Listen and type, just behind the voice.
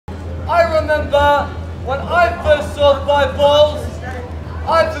I remember when I first saw 5 balls,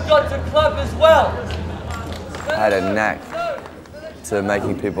 I forgot to clap as well. I had a knack to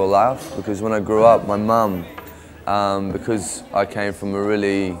making people laugh because when I grew up, my mum, because I came from a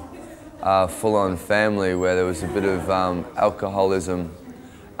really full-on family where there was a bit of alcoholism,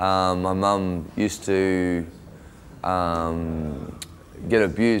 my mum used to get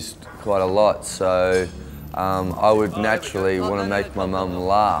abused quite a lot, so I would naturally want to make my mum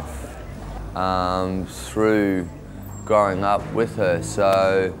laugh through growing up with her,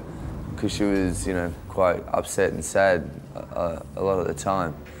 so because she was, you know, quite upset and sad a lot of the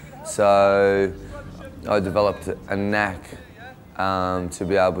time. So I developed a knack to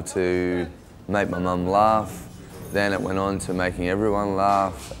be able to make my mum laugh. Then it went on to making everyone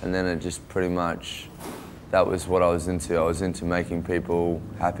laugh, and then it just pretty much, that was what I was into. I was into making people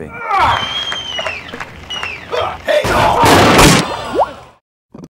happy.